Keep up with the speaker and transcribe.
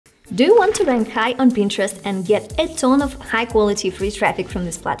Do you want to rank high on Pinterest and get a ton of high-quality free traffic from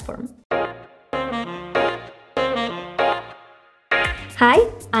this platform? Hi,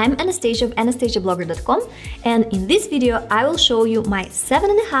 I'm Anastasia of AnastasiaBlogger.com, and in this video I will show you my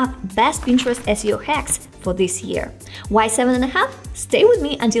 7.5 best Pinterest SEO hacks for this year. Why 7.5? Stay with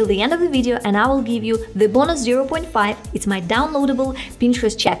me until the end of the video and I will give you the bonus 0.5. It's my downloadable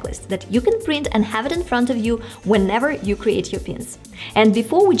Pinterest checklist that you can print and have it in front of you whenever you create your pins. And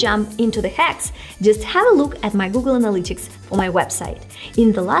before we jump into the hacks, just have a look at my Google Analytics for my website.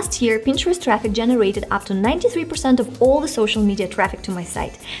 In the last year, Pinterest traffic generated up to 93% of all the social media traffic to my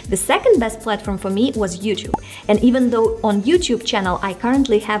site. The second best platform for me was YouTube. And even though on YouTube channel I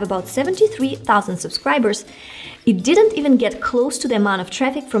currently have about 73,000 subscribers, it didn't even get close to the amount of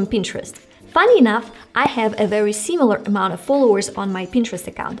traffic from Pinterest. Funny enough, I have a very similar amount of followers on my Pinterest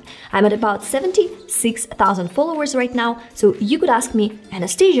account. I'm at about 76,000 followers right now, so you could ask me,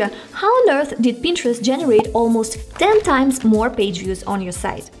 Anastasia, how on earth did Pinterest generate almost 10 times more page views on your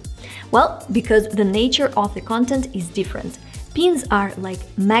site? Well, because the nature of the content is different. Pins are like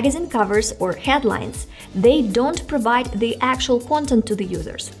magazine covers or headlines. They don't provide the actual content to the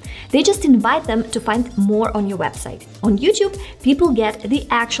users. They just invite them to find more on your website. On YouTube, people get the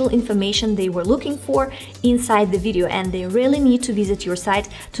actual information they were looking for inside the video, and they really need to visit your site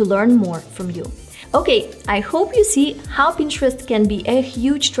to learn more from you. Okay, I hope you see how Pinterest can be a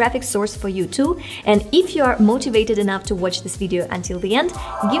huge traffic source for you too, and if you are motivated enough to watch this video until the end,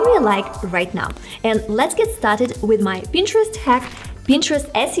 give me a like right now. And let's get started with my Pinterest hack,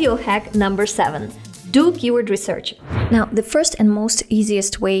 Pinterest SEO hack number 7. Do keyword research. Now, the first and most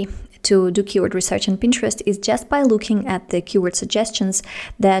easiest way to do keyword research on Pinterest is just by looking at the keyword suggestions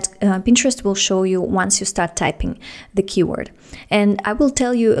that Pinterest will show you once you start typing the keyword. And I will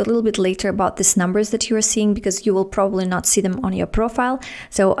tell you a little bit later about these numbers that you are seeing, because you will probably not see them on your profile.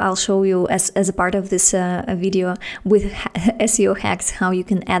 So I'll show you as a part of this video with SEO hacks how you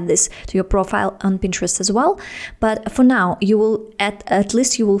can add this to your profile on Pinterest as well. But for now, you will at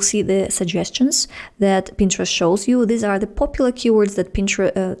least you will see the suggestions that Pinterest shows you. These are the popular keywords that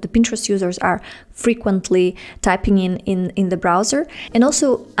Pinterest users are frequently typing in the browser. And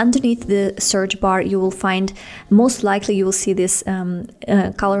also underneath the search bar, you will find, most likely you will see this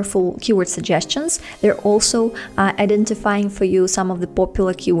colorful keyword suggestions. They're also identifying for you some of the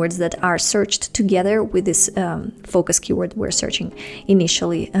popular keywords that are searched together with this focus keyword we're searching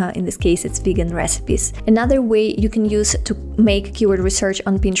initially. In this case, it's vegan recipes. Another way you can use to make keyword research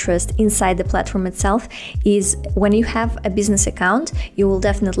on Pinterest inside the platform itself is when you have a business account, you will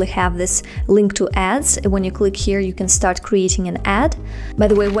definitely have this link to ads. When you click here, you can start creating an ad. By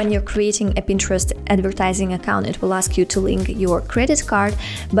the way, when you're creating a Pinterest advertising account, it will ask you to link your credit card,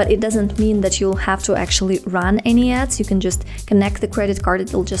 but it doesn't mean that you'll have to actually run any ads. You can just connect the credit card,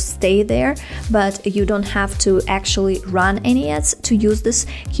 it will just stay there, but you don't have to actually run any ads to use this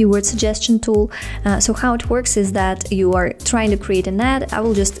keyword suggestion tool. So how it works is that you are trying to create an ad. I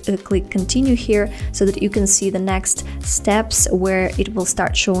will just click continue here so that you can see the next steps where it will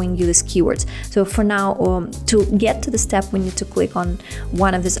start showing you these keywords. So for now, to get to the step, we need to click on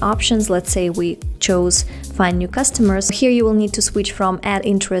one of these options. Let's say we chose find new customers. Here you will need to switch from add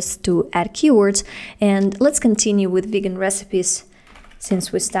interests to add keywords. And let's continue with vegan recipes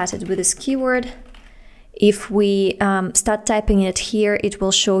since we started with this keyword. If we start typing it here, it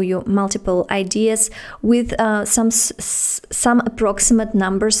will show you multiple ideas with some approximate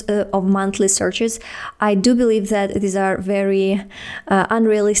numbers of monthly searches. I do believe that these are very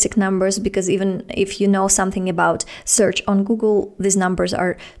unrealistic numbers, because even if you know something about search on Google, these numbers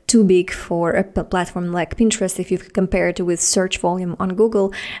are too big for a platform like Pinterest. If you compare it with search volume on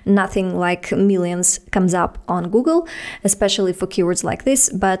Google, nothing like millions comes up on Google, especially for keywords like this.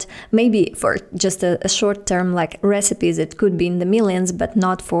 But maybe for just a short term like recipes, it could be in the millions, but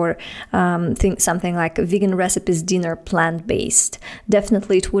not for something like vegan recipes dinner plant-based.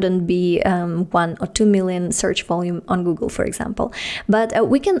 Definitely it wouldn't be 1 or 2 million search volume on Google, for example. But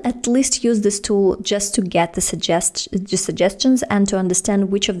we can at least use this tool just to get the suggestions and to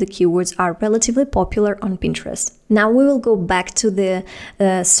understand which of the keywords are relatively popular on Pinterest. Now we will go back to the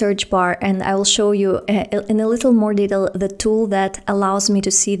search bar, and I will show you in a little more detail the tool that allows me to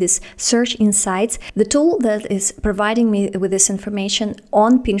see this search insights. The tool tool that is providing me with this information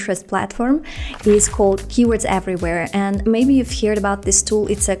on Pinterest platform is called Keywords Everywhere, and maybe you've heard about this tool.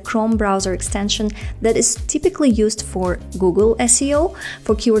 It's a Chrome browser extension that is typically used for Google SEO,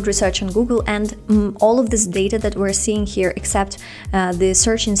 for keyword research on Google, and all of this data that we're seeing here, except the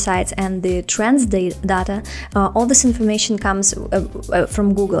search insights and the trends data, all this information comes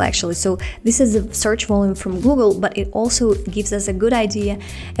from Google actually. So this is the search volume from Google, but it also gives us a good idea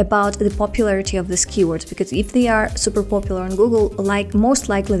about the popularity of these keywords, because if they are super popular on Google, most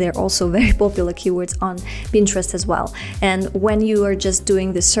likely they're also very popular keywords on Pinterest as well. And when you are just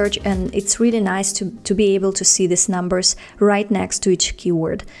doing the search, and it's really nice to be able to see these numbers right next to each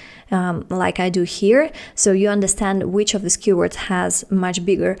keyword, like I do here, so you understand which of these keywords has much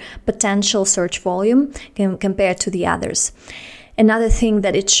bigger potential search volume compared to the others. Another thing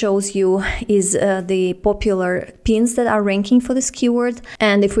that it shows you is the popular pins that are ranking for this keyword.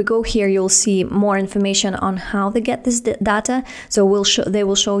 And if we go here, you'll see more information on how they get this data. So they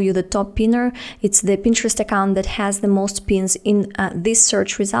will show you the top pinner. It's the Pinterest account that has the most pins in this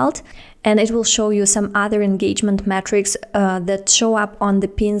search result. And it will show you some other engagement metrics that show up on the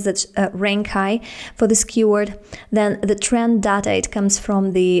pins that rank high for this keyword. Then the trend data, it comes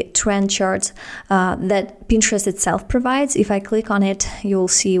from the trend charts that Pinterest itself provides. If I click on it, you'll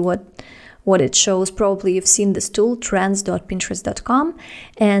see what it shows. Probably you've seen this tool, trends.pinterest.com,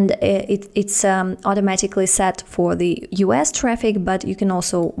 and it's automatically set for the US traffic, but you can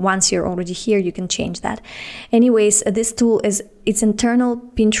also, once you're already here, you can change that. Anyways, this tool is it's internal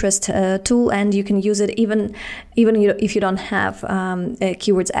Pinterest tool, and you can use it even if you don't have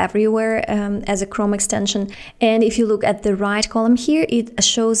Keywords Everywhere as a Chrome extension. And if you look at the right column here, it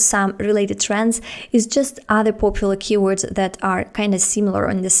shows some related trends. It's just other popular keywords that are kind of similar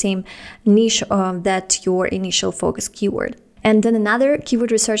in the same niche that your initial focus keyword. And then another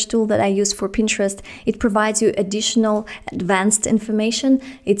keyword research tool that I use for Pinterest, it provides you additional advanced information.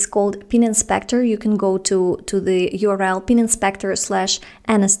 It's called Pin Inspector. You can go to the URL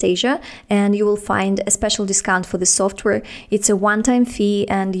pininspector/Anastasia, and you will find a special discount for the software. It's a one-time fee,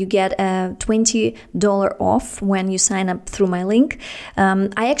 and you get a $20 off when you sign up through my link.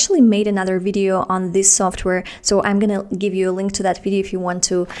 I actually made another video on this software, so I'm gonna give you a link to that video if you want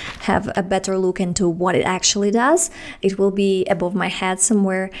to have a better look into what it actually does. It will be above my head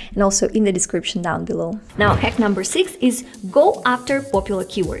somewhere, and also in the description down below. Now, hack number 6 is go after popular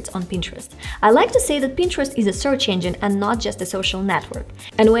keywords on Pinterest. I like to say that Pinterest is a search engine and not just a social network.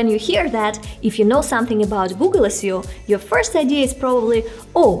 And when you hear that, if you know something about Google SEO, your first idea is probably,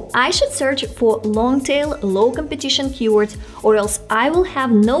 oh, I should search for long tail, low competition keywords, or else I will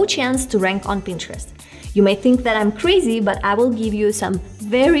have no chance to rank on Pinterest. You may think that I'm crazy, but I will give you some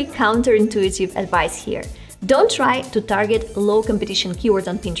very counterintuitive advice here. Don't try to target low competition keywords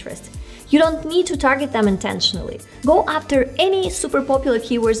on Pinterest. You don't need to target them intentionally. Go after any super popular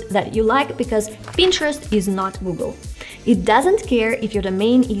keywords that you like, because Pinterest is not Google. It doesn't care if your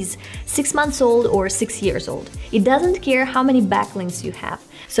domain is 6 months old or 6 years old. It doesn't care how many backlinks you have.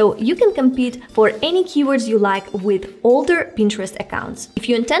 So you can compete for any keywords you like with older Pinterest accounts. If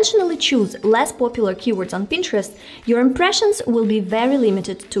you intentionally choose less popular keywords on Pinterest, your impressions will be very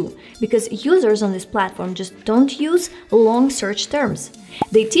limited too, because users on this platform just don't use long search terms.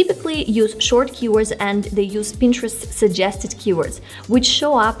 They typically use short keywords, and they use Pinterest suggested keywords, which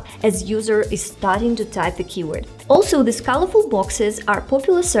show up as user is starting to type the keyword. Also, these colorful boxes are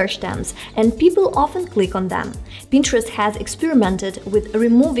popular search terms, and people often click on them. Pinterest has experimented with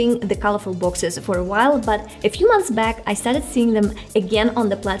removing the colorful boxes for a while, but a few months back I started seeing them again on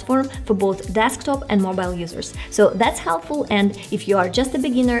the platform for both desktop and mobile users. So that's helpful, and if you are just a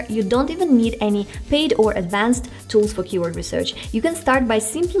beginner, you don't even need any paid or advanced tools for keyword research. You can start by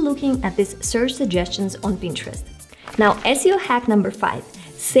simply looking at these search suggestions on Pinterest. Now, SEO hack number 5.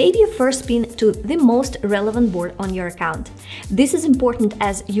 Save your first pin to the most relevant board on your account. This is important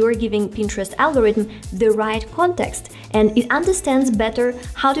as you're giving Pinterest algorithm the right context, and it understands better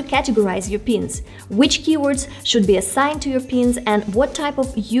how to categorize your pins, which keywords should be assigned to your pins, and what type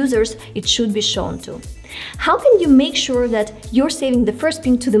of users it should be shown to. How can you make sure that you're saving the first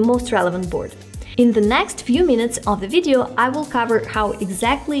pin to the most relevant board? In the next few minutes of the video, I will cover how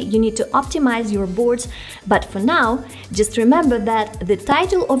exactly you need to optimize your boards, but for now, just remember that the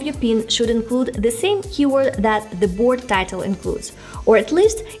title of your pin should include the same keyword that the board title includes, or at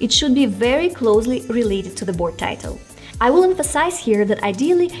least it should be very closely related to the board title. I will emphasize here that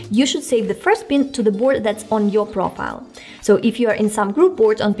ideally you should save the first pin to the board that's on your profile. So if you are in some group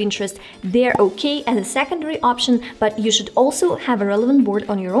boards on Pinterest, they're okay as a secondary option, but you should also have a relevant board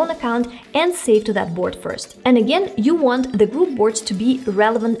on your own account and save to that board first. And again, you want the group boards to be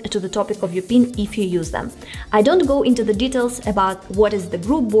relevant to the topic of your pin if you use them. I don't go into the details about what is the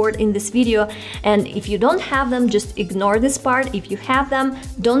group board in this video, and if you don't have them, just ignore this part. If you have them,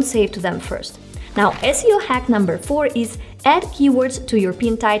 don't save to them first. Now, SEO hack number 4 is add keywords to your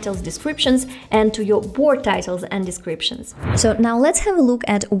pin titles, descriptions, and to your board titles and descriptions. So now let's have a look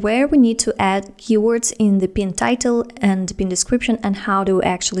at where we need to add keywords in the pin title and pin description and how to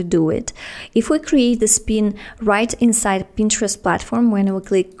actually do it. If we create this pin right inside Pinterest platform, when we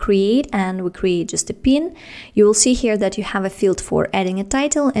click create and we create just a pin, you will see here that you have a field for adding a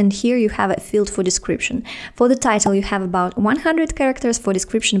title, and here you have a field for description. For the title, you have about 100 characters, for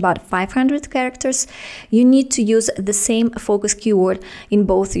description about 500 characters. You need to use the same focus keyword in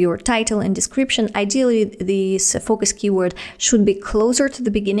both your title and description. Ideally, this focus keyword should be closer to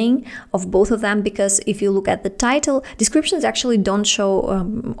the beginning of both of them, because if you look at the title, descriptions actually don't show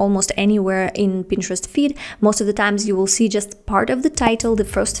almost anywhere in Pinterest feed. Most of the times you will see just part of the title, the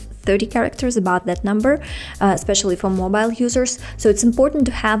first 30 characters, about that number, especially for mobile users. So it's important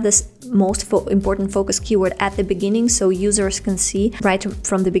to have this most important focus keyword at the beginning so users can see right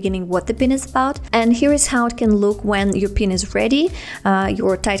from the beginning what the pin is about. And here is how it can look when your pin is ready.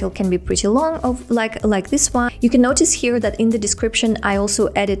 Your title can be pretty long, like this one. You can notice here that in the description I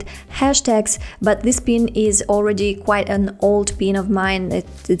also added hashtags, but this pin is already quite an old pin of mine.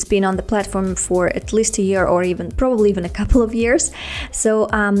 It's been on the platform for at least a year, or probably even a couple of years. So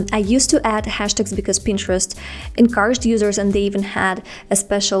I used to add hashtags because Pinterest encouraged users, and they even had a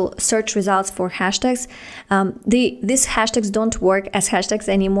special search results for hashtags. These hashtags don't work as hashtags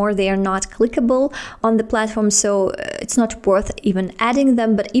anymore. They are not clickable on the platform, so it's not worth even adding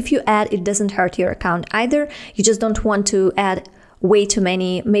them. But if you add, it doesn't hurt your account either. You just don't want to add way too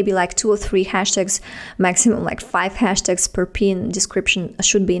many, maybe like 2 or 3 hashtags, maximum like 5 hashtags per pin description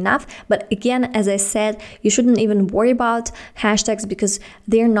should be enough. But again, as I said, you shouldn't even worry about hashtags because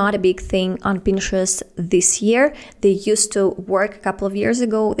they're not a big thing on Pinterest this year. They used to work a couple of years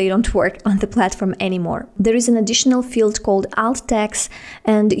ago. They don't work on the platform anymore. There is an additional field called alt text,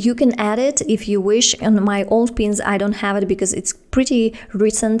 and you can add it if you wish. On my old pins, I don't have it because it's pretty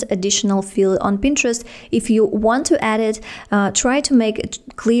recent additional field on Pinterest. If you want to add it, try to make it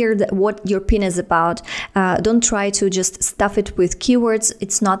clear that what your pin is about. Don't try to just stuff it with keywords.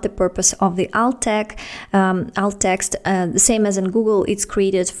 It's not the purpose of the alt text. The same as in Google, it's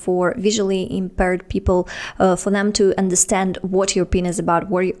created for visually impaired people, for them to understand what your pin is about,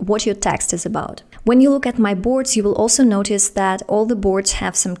 what your text is about. When you look at my boards, you will also notice that all the boards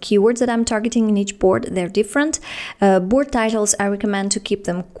have some keywords that I'm targeting in each board. They're different. Board titles, I recommend to keep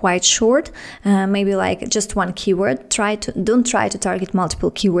them quite short, maybe like just one keyword. Don't try to target multiple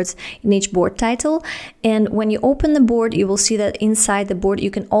keywords in each board title. And when you open the board, you will see that inside the board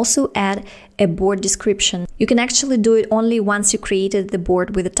you can also add a board description. You can actually do it only once you created the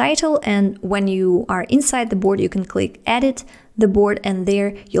board with a title, and when you are inside the board you can click edit the board, and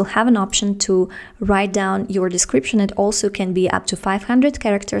there you'll have an option to write down your description. It also can be up to 500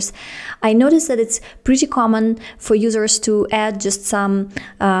 characters. I noticed that it's pretty common for users to add just some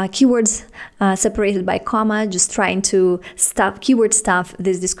keywords separated by comma, just trying to keyword stuff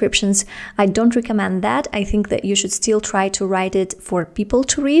these descriptions. I don't recommend that. I think that you should still try to write it for people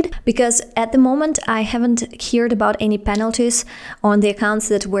to read, because at the moment I haven't heard about any penalties on the accounts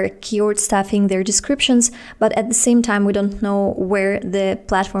that were keyword stuffing their descriptions, but at the same time we don't know where the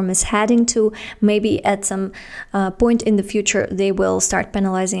platform is heading to. Maybe at some point in the future they will start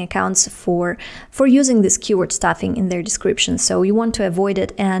penalizing accounts for using this keyword stuffing in their description. So you want to avoid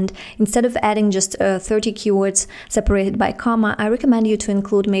it, and instead of adding just 30 keywords separated by comma, I recommend you to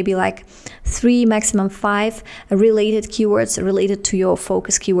include maybe like 3, maximum 5 related keywords related to your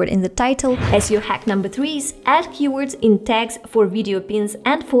focus keyword in the title. SEO hack number 3 is add keywords in tags for video pins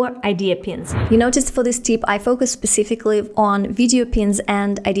and for idea pins. You noticed for this tip I focus specifically on video pins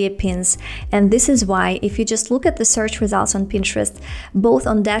and idea pins, and this is why if you just look at the search results on Pinterest, both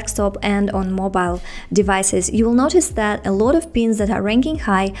on desktop and on mobile devices, you will notice that a lot of pins that are ranking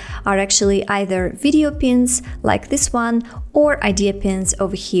high are actually actually either video pins like this one or idea pins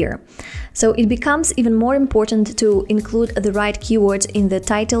over here. So it becomes even more important to include the right keywords in the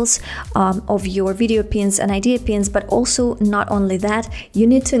titles of your video pins and idea pins, but also not only that, you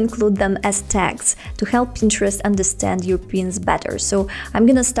need to include them as tags to help Pinterest understand your pins better. So I'm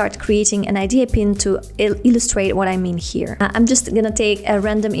gonna start creating an idea pin to illustrate what I mean here. I'm just gonna take a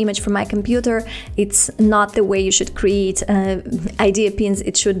random image from my computer. It's not the way you should create idea pins.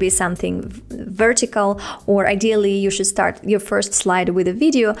 It should be something vertical, or ideally you should start your first slide with a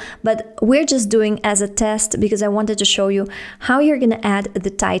video, but we're just doing as a test because I wanted to show you how you're gonna add the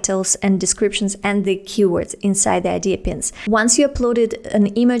titles and descriptions and the keywords inside the idea pins. Once you uploaded an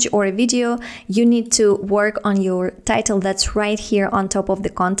image or a video, you need to work on your title that's right here on top of the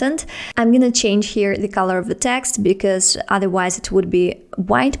content. I'm gonna change here the color of the text because otherwise it would be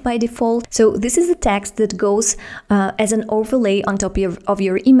white by default. So this is the text that goes as an overlay on top of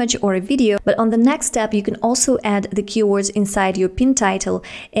your image or a video. But on the next step, you can also add the keywords inside your pin title.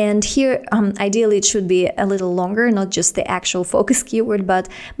 And here, ideally, it should be a little longer, not just the actual focus keyword, but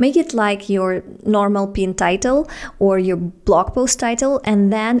make it like your normal pin title or your blog post title.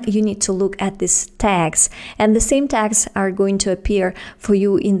 And then you need to look at these tags. And the same tags are going to appear for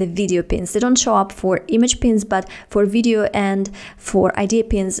you in the video pins. They don't show up for image pins, but for video and for idea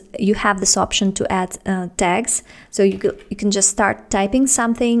pins, you have this option to add tags. So you can just start typing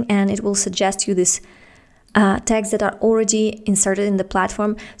something and it will suggest you this tags that are already inserted in the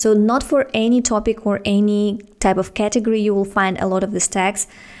platform. So not for any topic or any type of category you will find a lot of these tags.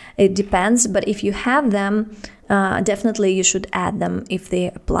 It depends, but if you have them, definitely you should add them if they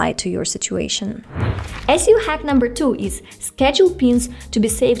apply to your situation. SEO hack number 2 is schedule pins to be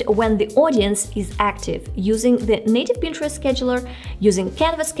saved when the audience is active, using the native Pinterest scheduler, using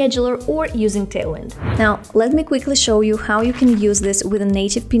Canva scheduler, or using Tailwind. Now, let me quickly show you how you can use this with a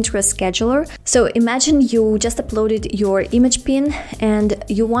native Pinterest scheduler. So imagine you just uploaded your image pin and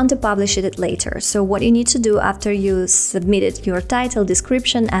you want to publish it later. So what you need to do after you submitted your title,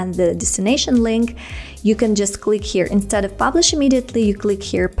 description, and the destination link, you can just click here. Instead of publish immediately, you click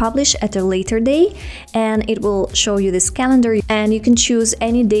here publish at a later day, and it will show you this calendar, and you can choose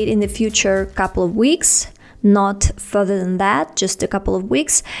any date in the future, couple of weeks, not further than that, just a couple of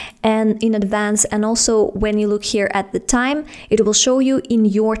weeks and in advance. And also when you look here at the time, it will show you in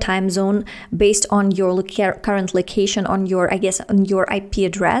your time zone based on your current location, on your, I guess, on your IP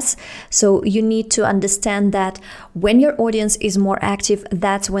address. So you need to understand that when your audience is more active,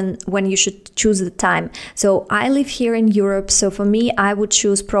 that's when you should choose the time. So I live here in Europe, so for me, I would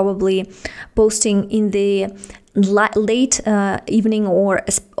choose probably posting in the late evening or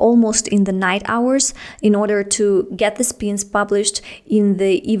almost in the night hours in order to get the pins published in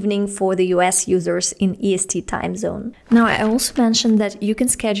the evening for the US users in EST time zone. Now, I also mentioned that you can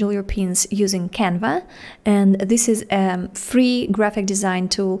schedule your pins using Canva, and this is a free graphic design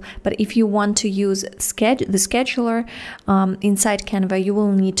tool, but if you want to use the scheduler inside Canva, you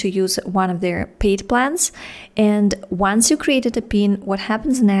will need to use one of their paid plans. And once you created a pin, what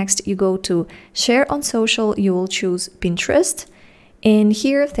happens next? You go to share on social, you will choose Pinterest, and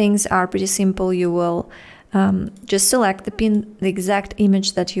here things are pretty simple. You will just select the pin, the exact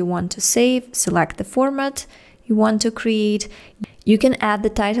image that you want to save, select the format you want to create. You can add the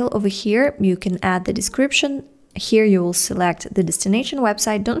title over here, you can add the description. Here you will select the destination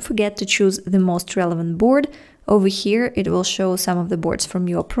website. Don't forget to choose the most relevant board. Over here it will show some of the boards from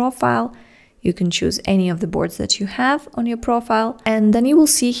your profile. You can choose any of the boards that you have on your profile. And then you will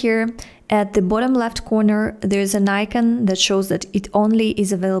see here at the bottom left corner, there's an icon that shows that it only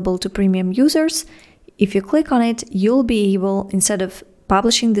is available to premium users. If you click on it, you'll be able, instead of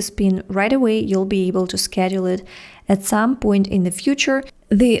publishing this pin right away, you'll be able to schedule it at some point in the future.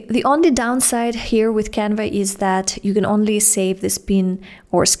 The only downside here with Canva is that you can only save this pin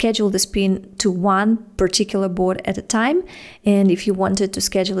or schedule this pin to one particular board at a time. And if you wanted to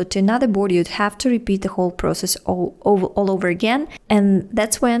schedule it to another board, you'd have to repeat the whole process all over again. And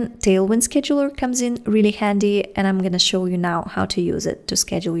that's when Tailwind Scheduler comes in really handy. And I'm going to show you now how to use it to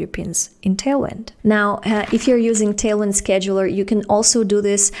schedule your pins in Tailwind. Now, if you're using Tailwind Scheduler, you can also do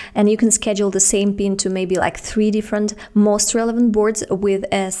this and you can schedule the same pin to maybe like 3 different most relevant boards with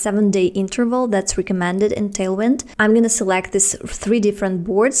a 7-day interval that's recommended in Tailwind. I'm going to select these 3 different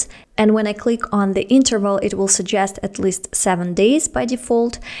boards, and when I click on the interval, it will suggest at least 7 days by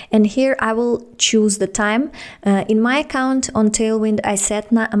default. And here I will choose the time. In my account on Tailwind, I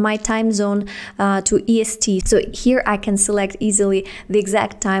set my time zone to EST. So here I can select easily the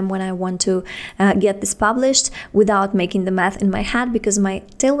exact time when I want to get this published without making the math in my head, because my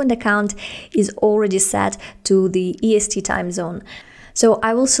Tailwind account is already set to the EST time zone. So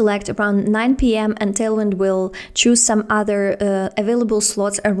I will select around 9 p.m. and Tailwind will choose some other available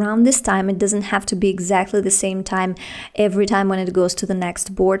slots around this time. It doesn't have to be exactly the same time every time when it goes to the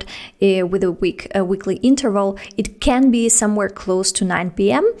next board with a weekly interval. It can be somewhere close to 9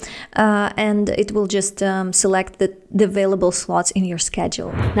 p.m. And it will just select the available slots in your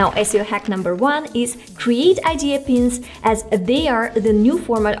schedule. Now, SEO hack number 1 is create idea pins, as they are the new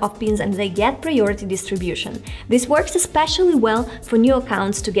format of pins and they get priority distribution. This works especially well for new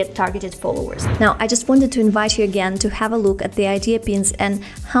accounts to get targeted followers. Now, I just wanted to invite you again to have a look at the idea pins and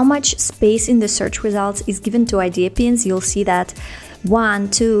how much space in the search results is given to idea pins. You'll see that 1,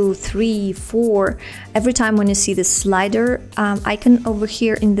 2, 3, 4. Every time when you see the slider icon over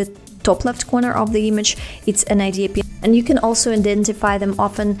here in the top left corner of the image, it's an idea pin. And you can also identify them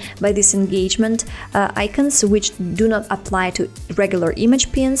often by these engagement icons, which do not apply to regular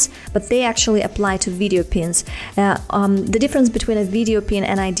image pins, but they actually apply to video pins. The difference between a video pin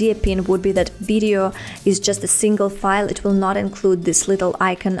and idea pin would be that video is just a single file. It will not include this little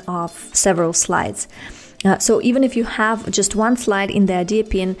icon of several slides. So even if you have just one slide in the idea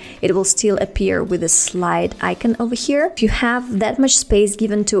pin, it will still appear with a slide icon over here. If you have that much space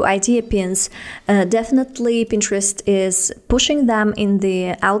given to idea pins, definitely Pinterest is pushing them in the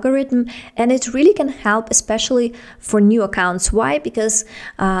algorithm, and it really can help, especially for new accounts. Why? Because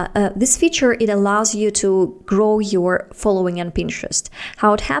this feature, it allows you to grow your following on Pinterest.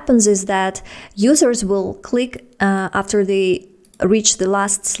 How it happens is that users will click after they reach the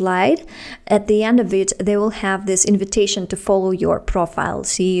last slide. At the end of it, they will have this invitation to follow your profile.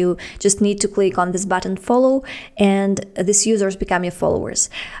 So you just need to click on this button follow, and these users become your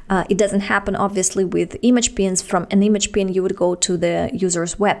followers. It doesn't happen obviously with image pins. From an image pin, you would go to the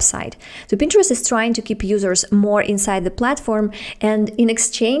user's website. So Pinterest is trying to keep users more inside the platform, and in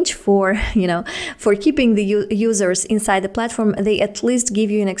exchange for, for keeping the users inside the platform, they at least give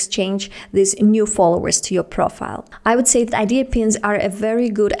you in exchange these new followers to your profile. I would say that idea pins are a very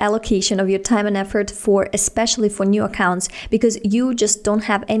good allocation of your time and effort especially for new accounts, because you just don't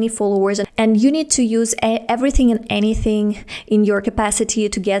have any followers and you need to use everything and anything in your capacity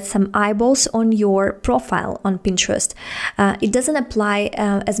to get some eyeballs on your profile on Pinterest. It doesn't apply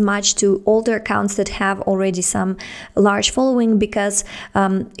as much to older accounts that have already some large following, because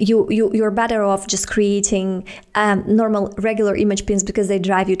you're better off just creating normal regular image pins because they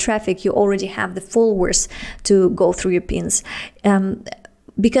drive you traffic. You already have the followers to go through your pins.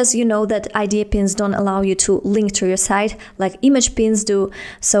 Because you know that idea pins don't allow you to link to your site like image pins do.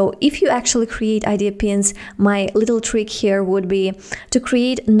 So if you actually create idea pins, my little trick here would be to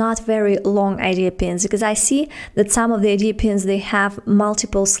create not very long idea pins, because I see that some of the idea pins, they have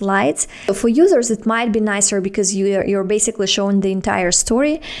multiple slides. So for users, it might be nicer because you're basically showing the entire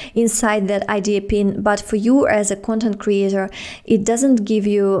story inside that idea pin. But for you as a content creator, it doesn't give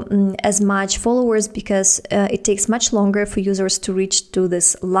you as much followers, because it takes much longer for users to reach to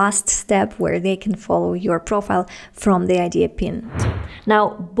this last step where they can follow your profile from the idea pin. Now,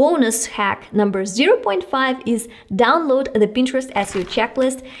 bonus hack number 0.5 is download the Pinterest SEO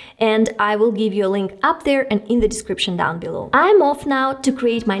checklist, and I will give you a link up there and in the description down below. I'm off now to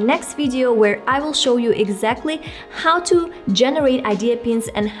create my next video where I will show you exactly how to generate idea pins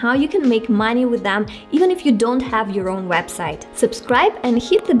and how you can make money with them even if you don't have your own website. Subscribe and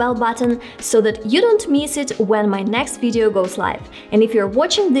hit the bell button so that you don't miss it when my next video goes live. And if you're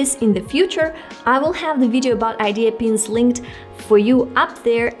watching this in the future, I will have the video about idea pins linked for you up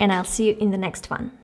there, and I'll see you in the next one.